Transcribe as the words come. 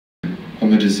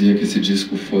como eu dizia que esse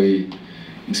disco foi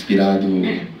inspirado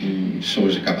em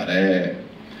shows de cabaré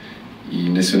e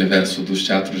nesse universo dos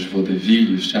teatros de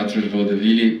vaudeville. Os teatros de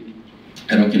vaudeville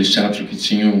eram aqueles teatros que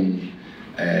tinham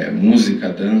música,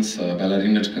 dança,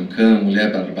 bailarina de cancã,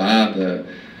 mulher barbada,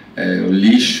 o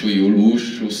lixo e o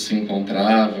luxo se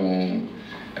encontravam,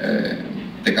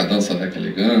 decadência avec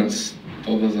elegância,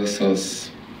 todos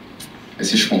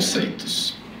esses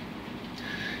conceitos.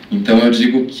 Então eu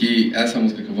digo que essa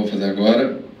música que eu vou fazer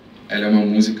agora, ela é uma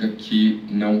música que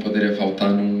não poderia faltar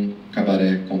num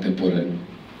cabaré contemporâneo.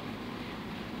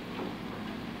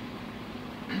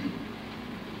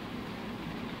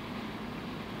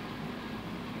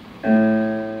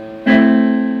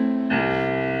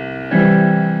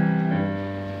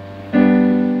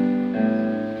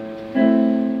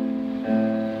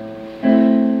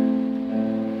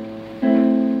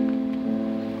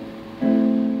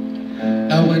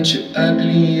 I want you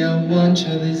ugly, I want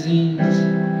your disease.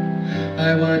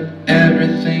 I want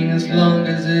everything as long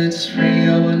as it's free.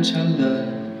 I want your love,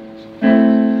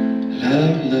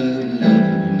 love, love, love.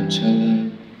 I want your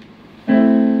love.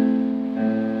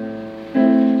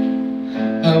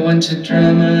 I want your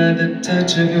drama, the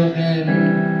touch of your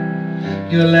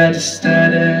hand, your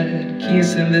letter-stated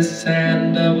kiss in the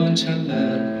sand. I want your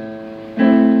love,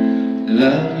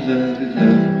 love, love, love. I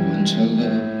want your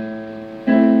love.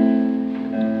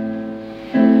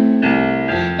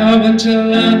 I want your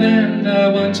love and I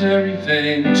want your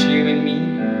revenge. You and me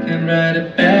can write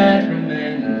a bad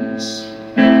romance.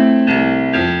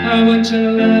 I want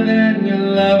your love and your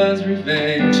lover's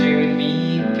revenge. You and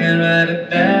me can write a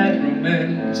bad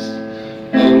romance.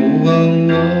 Oh, oh,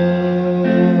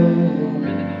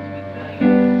 oh,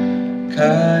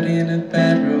 caught in a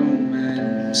bad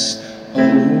romance. Oh,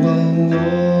 oh,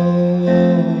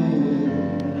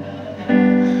 oh,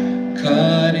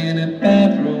 caught in a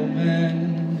bad romance.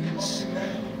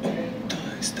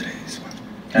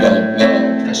 Walk,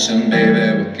 walk, fashion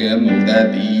baby, we can move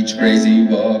that beach crazy.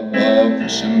 Walk, walk,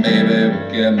 fashion baby, we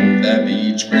can move that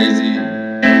beach crazy.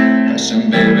 Fashion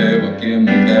baby, we can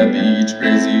move that beach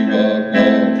crazy. Walk,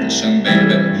 walk, fashion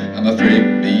baby, I'm a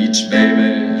freak beach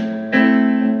baby.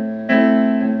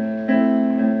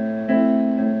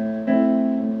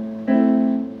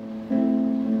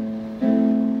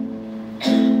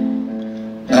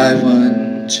 I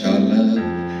want your love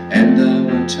and I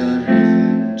want your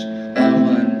revenge. I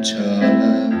want your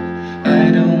love,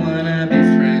 I don't wanna be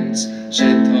friends.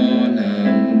 J'ai ton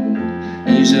amour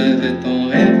et je veux ton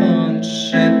revanche.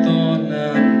 J'ai ton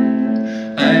amour,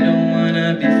 I don't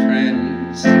wanna be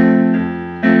friends.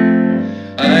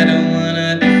 I don't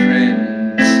wanna be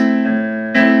friends.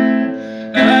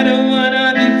 I don't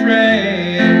wanna be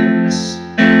friends.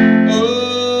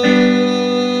 Oh,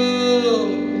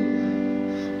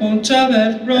 won't you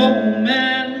have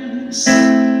romance?